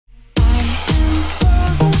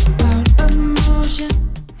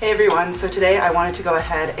everyone, so today I wanted to go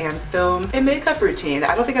ahead and film a makeup routine.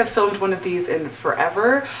 I don't think I've filmed one of these in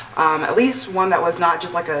forever, at least one that was not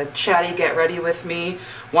just like a chatty get ready with me,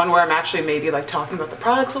 one where I'm actually maybe like talking about the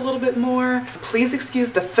products a little bit more. Please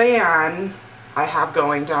excuse the fan I have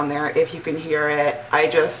going down there if you can hear it.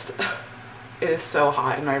 It is so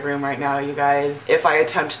hot in my room right now, you guys. If I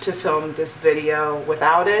attempt to film this video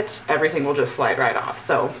without it, everything will just slide right off.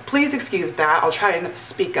 So please excuse that. I'll try and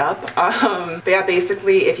speak up. But yeah,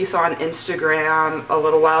 basically, if you saw on Instagram a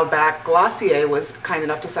little while back, Glossier was kind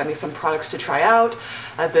enough to send me some products to try out.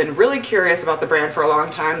 I've been really curious about the brand for a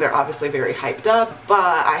long time. They're obviously very hyped up,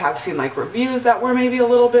 but I have seen like reviews that were maybe a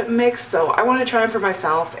little bit mixed. So I wanted to try them for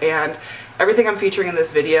myself, and everything I'm featuring in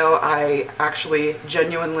this video, I actually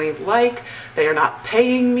genuinely like. They are not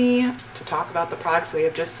paying me to talk about the products. They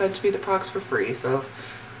have just sent me the products for free. So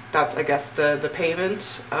that's, I guess, the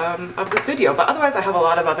payment of this video. But otherwise, I have a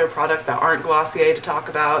lot of other products that aren't Glossier to talk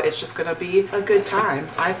about. It's just gonna be a good time,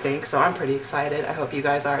 I think. So I'm pretty excited. I hope you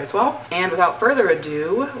guys are as well. And without further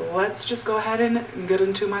ado, let's just go ahead and get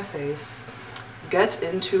into my face. Get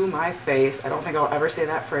into my face. I don't think I'll ever say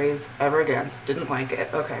that phrase ever again. Didn't like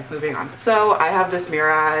it. Okay, moving on. So I have this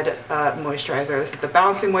Murad moisturizer. This is the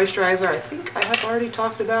Balancing Moisturizer. I think I have already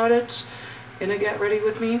talked about it in a Get Ready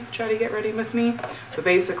With Me, Chatty Get Ready With Me. But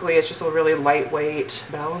basically it's just a really lightweight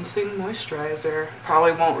balancing moisturizer.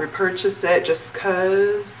 Probably won't repurchase it just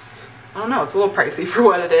cause, I don't know, it's a little pricey for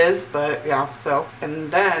what it is, but yeah, so.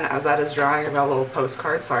 And then as that is drying, I've got a little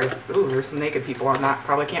postcard. Sorry, ooh, there's some naked people on that.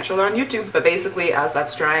 Probably can't show that on YouTube. But basically as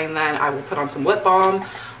that's drying, then I will put on some lip balm.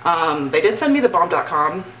 They did send me the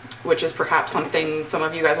balm.com, which is perhaps something some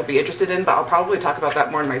of you guys will be interested in, but I'll probably talk about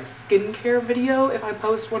that more in my skincare video if I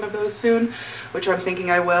post one of those soon, which I'm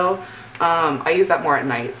thinking I will. I use that more at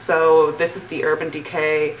night. So this is the Urban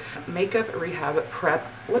Decay Makeup Rehab Prep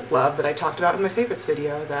Lip Love that I talked about in my favorites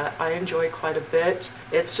video that I enjoy quite a bit.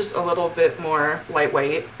 It's just a little bit more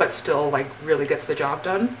lightweight, but still like really gets the job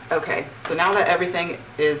done. Okay, so now that everything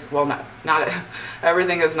is, well,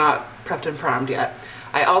 everything is not prepped and primed yet.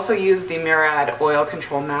 I also use the Murad Oil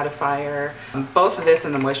Control Mattifier. Both of this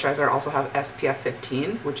and the moisturizer also have SPF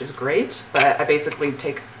 15, which is great, but I basically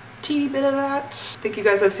take teeny bit of that. I think you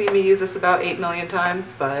guys have seen me use this about 8 million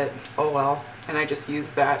times, but oh well. And I just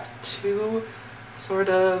use that to sort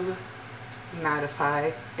of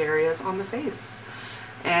mattify areas on the face.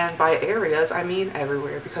 And by areas, I mean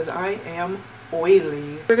everywhere, because I am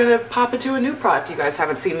oily. We're gonna pop into a new product you guys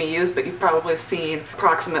haven't seen me use, but you've probably seen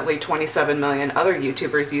approximately 27 million other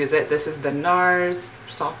YouTubers use it. This is the Nars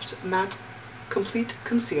Soft Matte Complete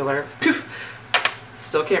Concealer.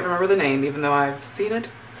 Still can't remember the name, even though I've seen it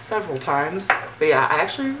several times. But yeah, I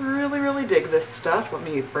actually really dig this stuff. Let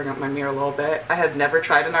me bring up my mirror a little bit. I have never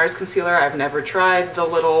tried a Nars concealer. I've never tried the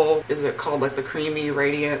little, is it called like the creamy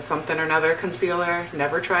radiant something or another concealer?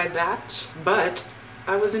 Never tried that, but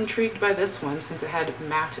I was intrigued by this one since it had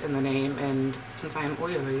matte in the name, and since I am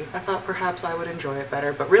oily, I thought perhaps I would enjoy it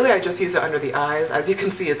better. But really I just use it under the eyes. As you can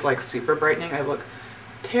see, it's like super brightening. I look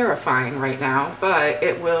terrifying right now, but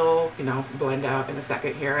it will, you know, blend out in a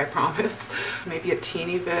second here, I promise. Maybe a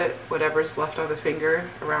teeny bit, whatever's left on the finger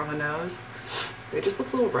around the nose. It just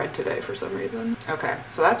looks a little red today for some reason. Okay,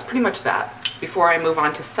 so that's pretty much that. Before I move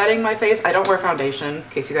on to setting my face, I don't wear foundation. In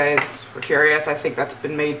case you guys were curious, I think that's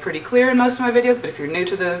been made pretty clear in most of my videos, but if you're new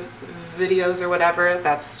to the videos or whatever,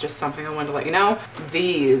 that's just something I wanted to let you know.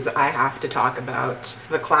 These I have to talk about.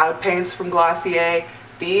 The Cloud Paints from Glossier.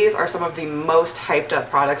 These are some of the most hyped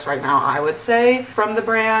up products right now, I would say, from the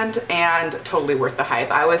brand, and totally worth the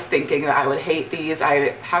hype. I was thinking that I would hate these. I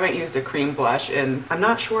haven't used a cream blush in I'm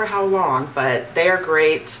not sure how long, but they are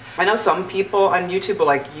great. I know some people on YouTube will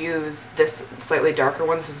like use this slightly darker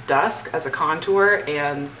one, this is Dusk, as a contour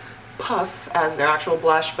and Puff as their actual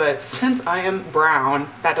blush, but since I am brown,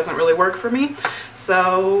 that doesn't really work for me.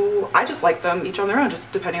 So I just like them each on their own,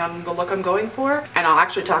 just depending on the look I'm going for. And I'll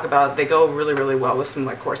actually talk about, they go really well with some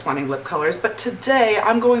like corresponding lip colors, but today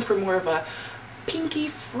I'm going for more of a pinky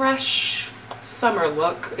fresh summer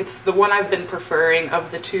look. It's the one I've been preferring of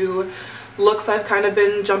the two looks I've kind of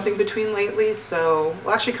been jumping between lately. So,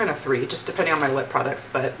 well, actually kind of three, just depending on my lip products,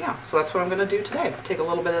 but yeah, so that's what I'm gonna do today. Take a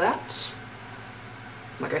little bit of that.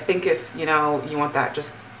 Like, I think if, you know, you want that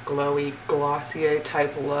just glowy, Glossier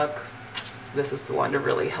type look, this is the one to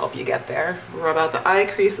really help you get there. Rub out the eye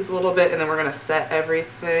creases a little bit, and then we're gonna set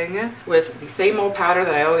everything with the same old powder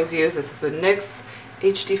that I always use. This is the NYX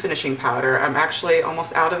HD Finishing Powder. I'm actually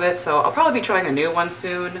almost out of it, so I'll probably be trying a new one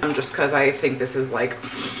soon, just because I think this is like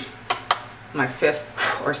my 5th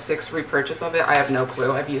or 6th repurchase of it. I have no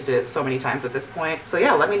clue. I've used it so many times at this point. So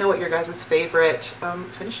yeah, let me know what your guys' favorite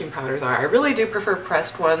finishing powders are. I really do prefer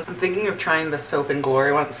pressed ones. I'm thinking of trying the Soap and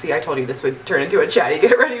Glory one. See, I told you this would turn into a chatty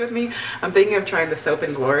get ready with me. I'm thinking of trying the Soap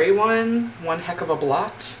and Glory one. One heck of a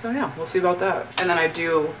blot. So yeah, we'll see about that. And then I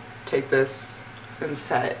do take this and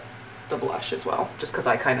set the blush as well, just because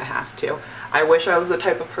I kind of have to. I wish I was the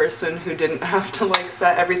type of person who didn't have to like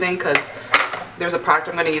set everything, because there's a product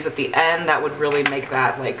I'm going to use at the end that would really make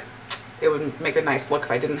that, like, it would make a nice look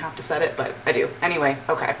if I didn't have to set it, but I do. Anyway,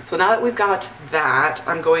 okay. So now that we've got that,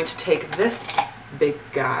 I'm going to take this big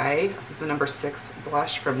guy. This is the number 6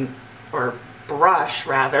 blush from, or brush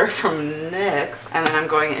rather, from NYX. And then I'm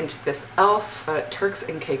going into this e.l.f. Turks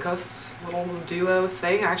and Caicos little duo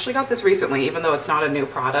thing. I actually got this recently, even though it's not a new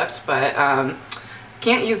product, but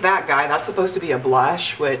can't use that guy. That's supposed to be a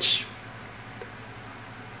blush, which,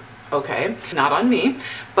 okay, not on me.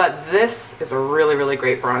 But this is a really, really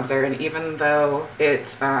great bronzer, and even though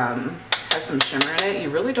it has some shimmer in it, you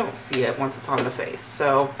really don't see it once it's on the face.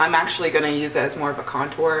 So I'm actually going to use it as more of a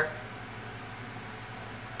contour.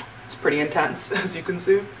 It's pretty intense, as you can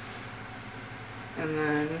see. And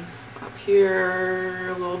then up here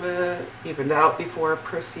a little bit, evened out before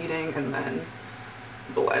proceeding, and then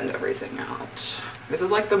blend everything out. This is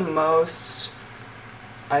like the most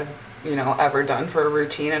I've, you know, ever done for a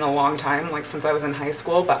routine in a long time, like since I was in high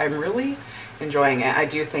school, but I'm really enjoying it. I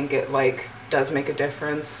do think it like does make a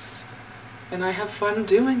difference, and I have fun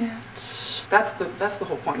doing it. That's the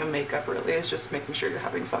whole point of makeup, really, is just making sure you're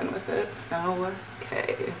having fun with it.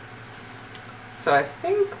 Okay. So I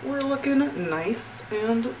think we're looking nice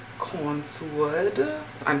and contoured.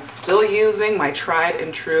 I'm still using my tried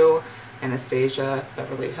and true Anastasia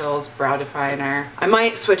Beverly Hills Brow Definer. I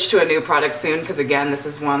might switch to a new product soon, because again, this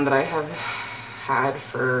is one that I have had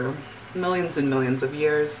for millions and millions of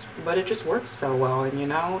years, but it just works so well, and you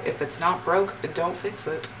know, if it's not broke, don't fix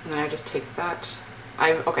it. And then I just take that.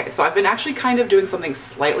 Okay, so I've been actually kind of doing something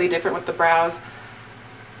slightly different with the brows.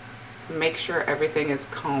 Make sure everything is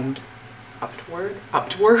combed upward,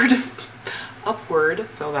 upward.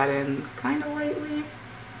 Fill that in kind of lightly,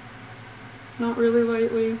 not really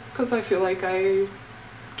lightly, because I feel like I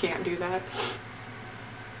can't do that.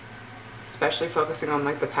 Especially focusing on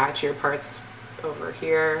like the patchier parts over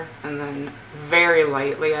here, and then very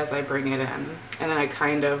lightly as I bring it in. And then I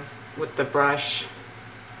kind of, with the brush,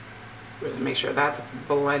 really make sure that's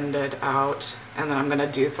blended out. And then I'm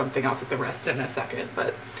gonna do something else with the rest in a second,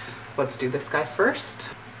 but let's do this guy first.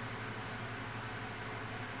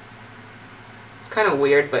 Kind of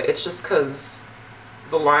weird, but it's just because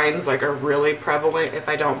the lines like are really prevalent if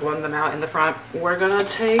I don't blend them out in the front. We're gonna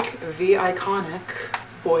take the iconic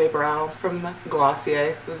Boy Brow from Glossier.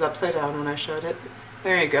 It was upside down when I showed it.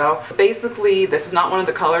 There you go. Basically, this is not one of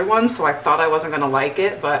the colored ones, so I thought I wasn't gonna like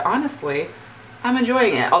it, but honestly, I'm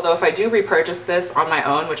enjoying it. Although if I do repurchase this on my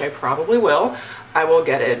own, which I probably will, I will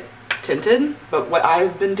get it tinted. But what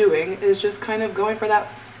I've been doing is just kind of going for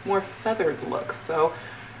that more feathered look. So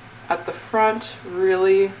at the front,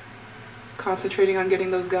 really concentrating on getting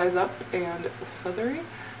those guys up and feathery,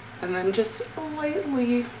 and then just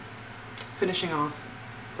lightly finishing off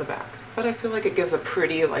the back. But I feel like it gives a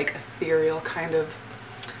pretty like ethereal kind of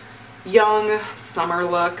young summer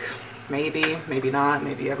look. Maybe, maybe not,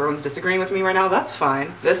 maybe everyone's disagreeing with me right now, that's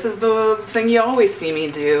fine. This is the thing you always see me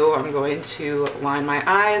do. I'm going to line my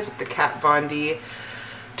eyes with the Kat Von D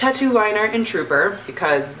tattoo liner in Trooper,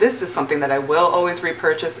 because this is something that I will always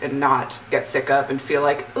repurchase and not get sick of and feel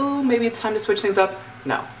like, ooh, maybe it's time to switch things up.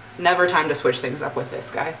 No, never time to switch things up with this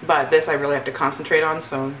guy. But this I really have to concentrate on,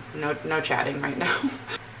 so no chatting right now.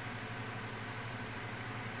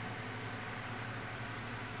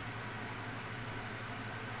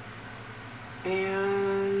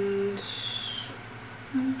 And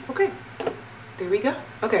okay, there we go.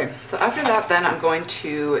 Okay, so after that then I'm going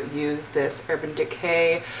to use this Urban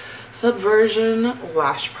Decay Subversion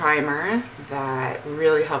Lash Primer that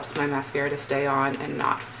really helps my mascara to stay on and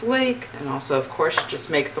not flake, and also of course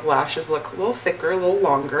just make the lashes look a little thicker, a little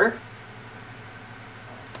longer.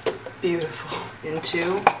 Beautiful.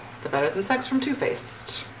 Into the Better Than Sex from Too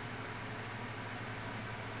Faced.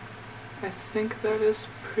 I think that is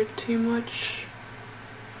pretty much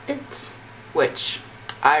it, which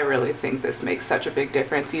I really think this makes such a big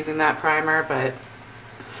difference using that primer, but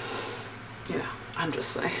you know, I'm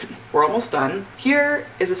just saying. We're almost done. Here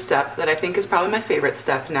is a step that I think is probably my favorite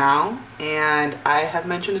step now, and I have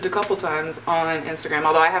mentioned it a couple times on Instagram,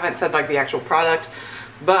 although I haven't said like the actual product,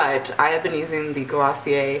 but I have been using the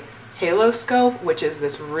Glossier Haloscope, which is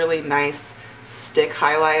this really nice stick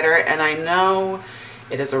highlighter, and I know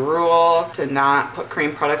It is a rule to not put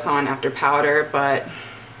cream products on after powder, but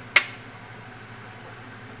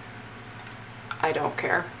I don't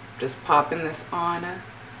care. Just popping this on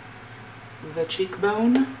the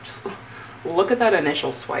cheekbone. Just look at that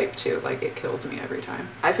initial swipe too, like it kills me every time.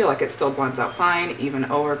 I feel like it still blends out fine, even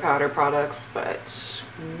over powder products, but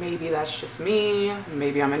maybe that's just me.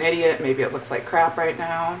 Maybe I'm an idiot. Maybe it looks like crap right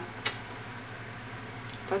now.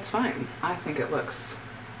 That's fine. I think it looks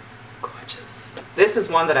gorgeous. This is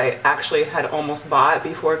one that I actually had almost bought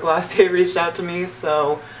before Glossier reached out to me,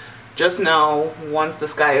 so just know once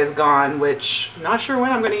this guy is gone, which I'm not sure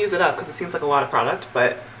when I'm going to use it up because it seems like a lot of product,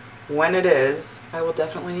 but when it is, I will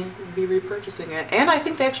definitely be repurchasing it. And I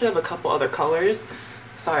think they actually have a couple other colors.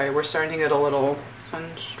 Sorry, we're starting to get a little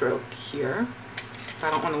sunstroke here. I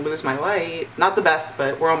don't want to lose my light. Not the best,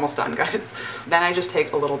 but we're almost done, guys. Then I just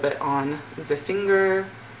take a little bit on the finger,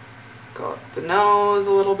 go up the nose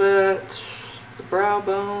a little bit, the brow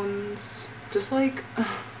bones, just like...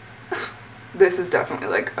 This is definitely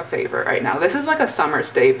like a favorite right now. This is like a summer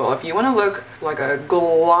staple. If you want to look like a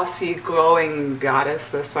glossy, glowing goddess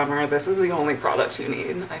this summer, this is the only product you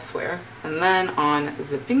need, I swear. And then on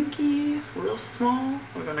the pinky, real small,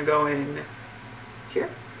 we're gonna go in here.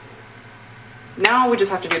 Now we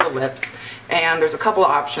just have to do the lips, and there's a couple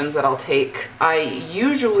of options that I'll take. I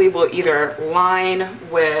usually will either line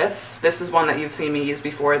with, this is one that you've seen me use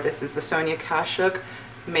before, this is the Sonia Kashuk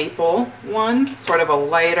maple one, sort of a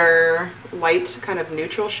lighter, light kind of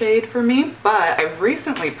neutral shade for me. But I've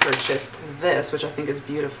recently purchased this, which I think is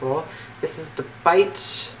beautiful. This is the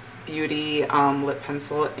Bite Beauty lip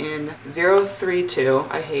pencil in 032.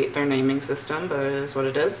 I hate their naming system, but it is what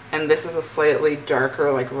it is. And this is a slightly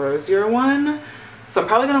darker, like rosier one. So I'm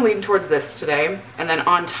probably gonna lean towards this today. And then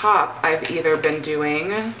on top, I've either been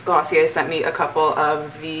doing, Glossier sent me a couple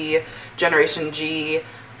of the Generation G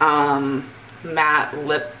matte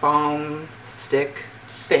lip balm stick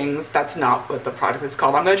things. That's not what the product is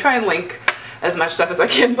called. I'm going to try and link as much stuff as I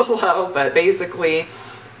can below, but basically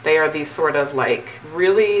they are these sort of like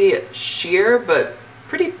really sheer but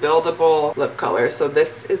pretty buildable lip colors. So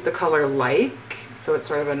this is the color Like, so it's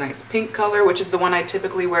sort of a nice pink color, which is the one I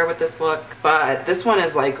typically wear with this look, but this one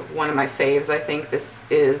is like one of my faves. I think this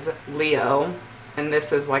is Leo, and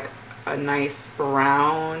this is like a nice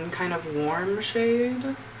brown kind of warm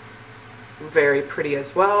shade. Very pretty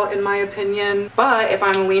as well in my opinion. But if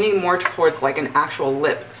I'm leaning more towards like an actual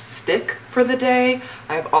lip stick for the day,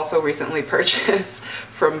 I've also recently purchased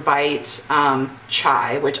from Bite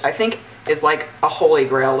Chai, which I think is like a holy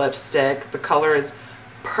grail lipstick. The color is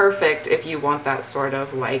perfect if you want that sort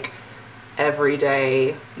of like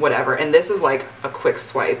everyday whatever. And this is like a quick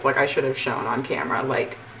swipe, like I should have shown on camera,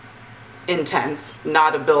 like intense,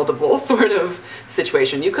 not a buildable sort of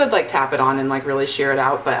situation. You could like tap it on and like really sheer it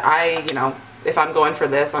out, but you know, if I'm going for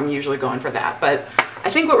this, I'm usually going for that. But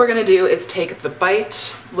I think what we're gonna do is take the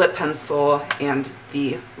Bite lip pencil and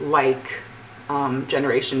the Like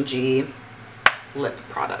Generation G lip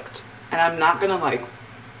product, and I'm not gonna like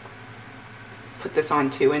put this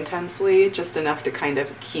on too intensely, just enough to kind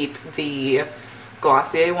of keep the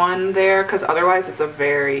Glossier one there, because otherwise it's a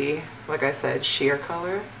very, like I said, sheer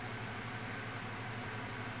color.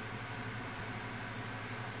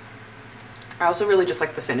 I also really just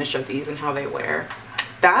like the finish of these and how they wear.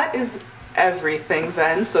 That is everything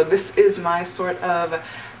then. So this is my sort of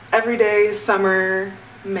everyday summer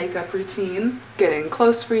makeup routine. Getting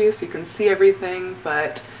close for you so you can see everything,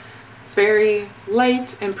 but it's very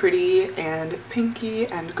light and pretty and pinky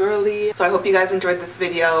and girly. So I hope you guys enjoyed this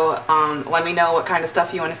video. Let me know what kind of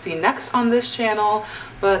stuff you want to see next on this channel.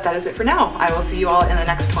 But that is it for now. I will see you all in the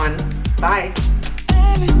next one. Bye.